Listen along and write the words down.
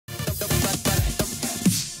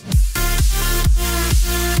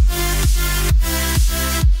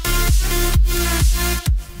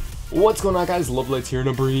What's going on, guys? Lovelights here, and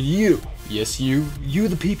I'm bringing you, yes you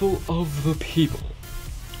the people of the people,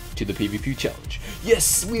 to the PvP challenge.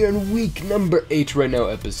 Yes, we are in week number 8 right now,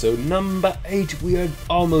 episode number 8. We are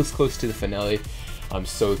almost close to the finale. I'm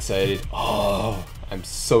so excited. Oh, I'm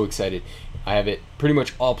so excited. I have it pretty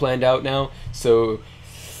much all planned out now, so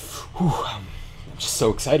I'm just so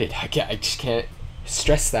excited. I just can't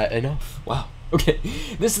stress that enough. Wow. Okay,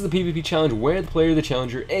 this is the PvP challenge where the player, the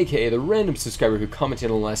challenger, aka the random subscriber who commented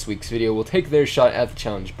on last week's video, will take their shot at the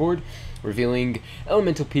challenge board, revealing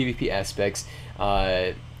elemental PvP aspects.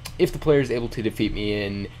 If the player is able to defeat me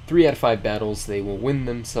in 3 out of 5 battles, they will win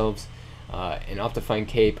themselves an Optifine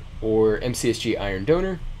Cape or MCSG Iron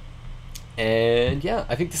Donor. And yeah,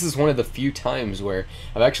 I think this is one of the few times where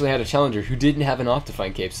I've actually had a challenger who didn't have an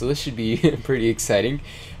Optifine Cape, so this should be pretty exciting.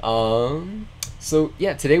 So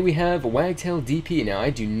yeah, today we have Wagtail DP. Now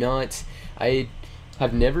I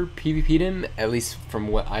have never PvP'd him, at least from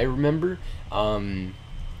what I remember.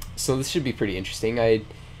 So this should be pretty interesting. No,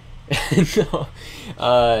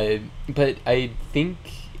 but I think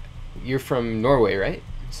you're from Norway, right?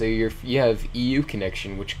 So you have EU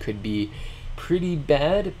connection, which could be pretty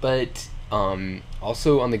bad, but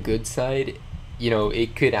also on the good side, you know,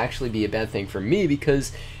 it could actually be a bad thing for me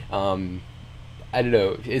because I don't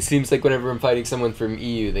know, it seems like whenever I'm fighting someone from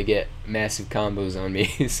EU, they get massive combos on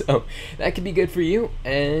me, so that could be good for you.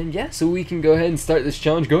 And yeah, so we can go ahead and start this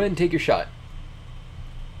challenge. Go ahead and take your shot.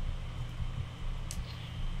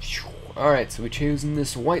 Alright, so we've chosen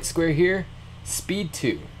this white square here, Speed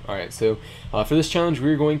 2. Alright, so for this challenge,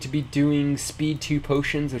 we're going to be doing Speed 2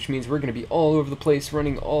 potions, which means we're going to be all over the place,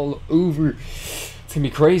 running all over. It's going to be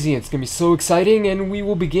crazy, it's going to be so exciting, and we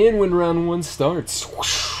will begin when round 1 starts.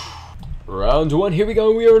 Round 1, here we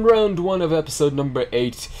go. We are in round 1 of episode number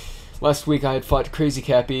 8. Last week I had fought Crazy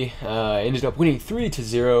Cappy. I ended up winning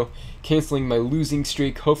 3-0, canceling my losing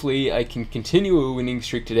streak. Hopefully I can continue a winning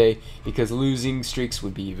streak today, because losing streaks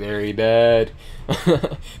would be very bad.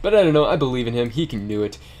 But I don't know, I believe in him, he can do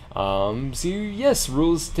it. So yes,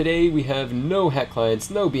 rules today: we have no hack clients,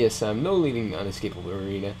 no BSM, no leaving unescapable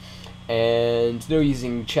arena, and no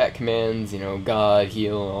using chat commands, you know, God,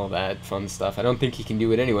 heal, all that fun stuff. I don't think he can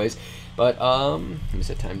do it anyways. But let me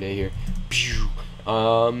set time day here.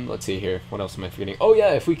 Let's see here. What else am I forgetting? Oh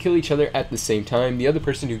yeah, if we kill each other at the same time, the other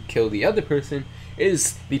person who killed the other person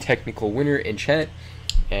is the technical winner in chat.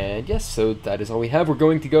 And yes, so that is all we have. We're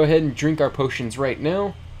going to go ahead and drink our potions right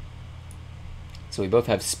now. So we both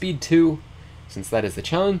have Speed 2, since that is the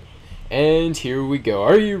challenge. And here we go.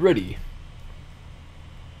 Are you ready?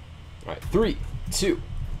 Alright, 3, 2,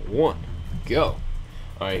 1, go.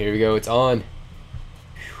 Alright, here we go. It's on.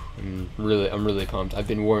 I'm really pumped.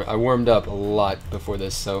 I warmed up a lot before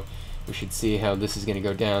this, so we should see how this is gonna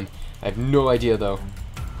go down. I have no idea though.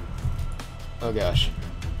 Oh gosh.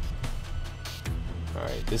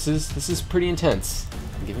 Alright, this is pretty intense.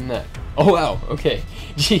 I'll give him that. Oh wow, okay.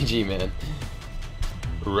 GG, man.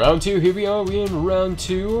 Round 2, here we are. We're in round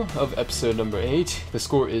 2 of episode number 8. The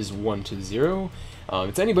score is 1-0.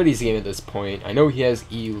 It's anybody's game at this point. I know he has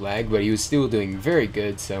EU lag, but he was still doing very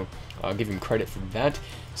good, so I'll give him credit for that.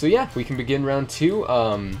 So yeah, we can begin round 2. Go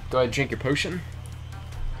ahead and drink your potion.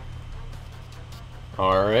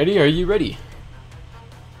 Alrighty, are you ready?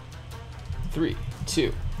 3,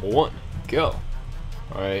 2, 1, go.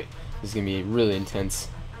 Alright, this is gonna be really intense.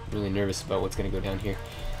 Really nervous about what's gonna go down here.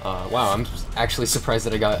 Wow, I'm actually surprised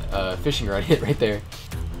that I got a fishing rod hit right there.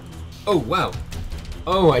 Oh wow.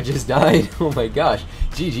 Oh, I just died. Oh my gosh.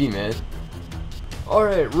 GG, man.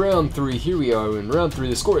 Alright, round 3, here we are in round 3.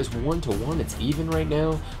 The score is 1-1, it's even right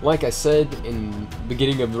now. Like I said in the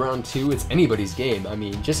beginning of round 2, it's anybody's game. I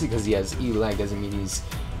mean, just because he has EU lag doesn't mean he's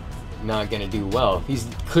not gonna do well. He's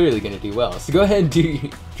clearly gonna do well. So go ahead and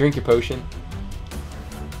drink your potion.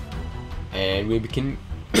 And we can...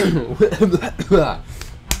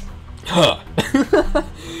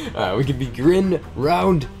 we can begin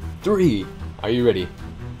round 3. Are you ready?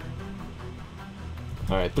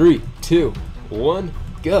 Alright, 3, 2, 1,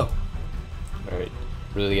 go. Alright,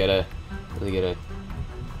 really gotta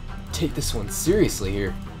take this one seriously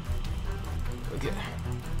here. Okay.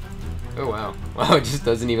 Oh wow. Wow, it just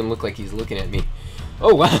doesn't even look like he's looking at me.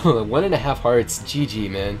 Oh wow, 1.5 hearts. GG,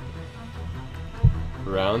 man.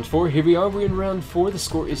 Round 4, here we are. We're in round 4. The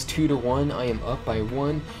score is 2-1. I am up by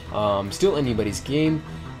 1. Still anybody's game.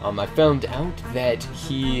 I found out that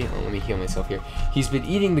let me heal myself here. He's been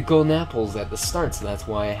eating the golden apples at the start, so that's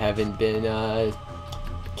why I haven't been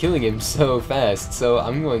killing him so fast. So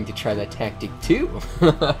I'm going to try that tactic too.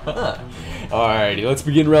 Alrighty, let's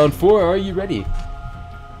begin round 4. Are you ready?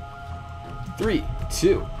 3,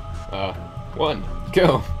 2, 1,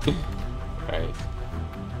 go. Alright.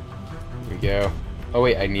 go. Oh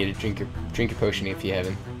wait, I need to drink your potion if you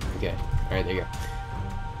haven't. Okay. Alright, there you go.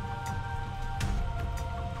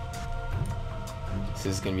 This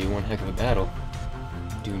is gonna be one heck of a battle.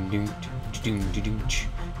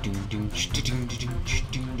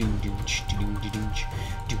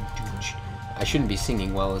 I shouldn't be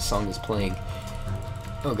singing while the song is playing.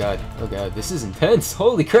 Oh god, this is intense.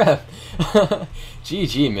 Holy crap.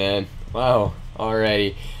 GG, man. Wow.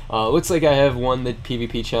 Alrighty. Looks like I have won the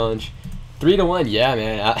PvP challenge. 3-1. Yeah,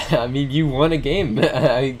 man. I mean, you won a game.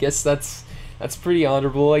 I guess that's pretty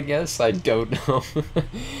honorable, I guess. I don't know.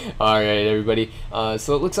 Alright, everybody.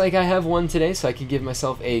 So it looks like I have one today, so I can give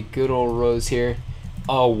myself a good old rose here.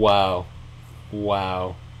 Oh, wow.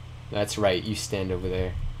 Wow. That's right. You stand over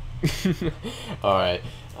there. Alright.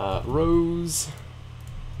 Rose.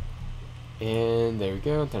 And there we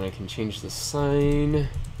go. Then I can change the sign.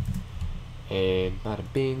 And bada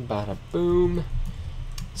bing, bada boom.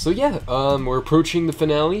 So yeah, we're approaching the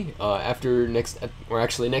finale. After next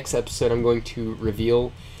episode, I'm going to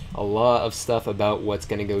reveal a lot of stuff about what's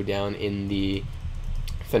going to go down in the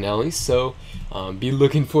finale. So be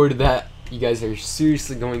looking forward to that. You guys are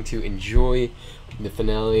seriously going to enjoy the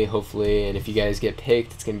finale, hopefully. And if you guys get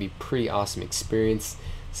picked, it's going to be a pretty awesome experience.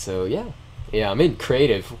 So yeah. Yeah, I'm in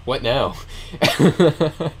creative. What now?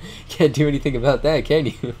 Can't do anything about that, can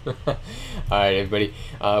you? Alright, everybody.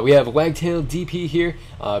 We have Wagtail DP here.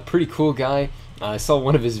 Pretty cool guy. I saw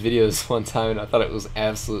one of his videos one time and I thought it was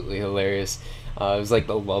absolutely hilarious. It was like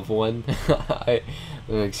the love one.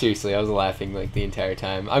 Like, seriously, I was laughing like the entire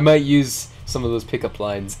time. I might use some of those pickup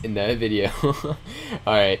lines in that video.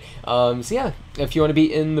 Alright, so yeah, if you want to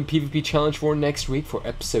be in the PvP challenge for next week for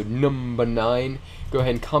episode number 9, go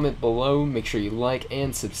ahead and comment below. Make sure you like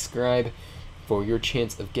and subscribe for your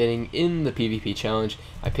chance of getting in the PvP challenge.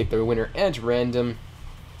 I picked the winner at random.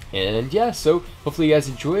 And yeah, so hopefully you guys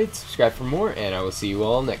enjoyed. Subscribe for more, and I will see you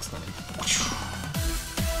all next time.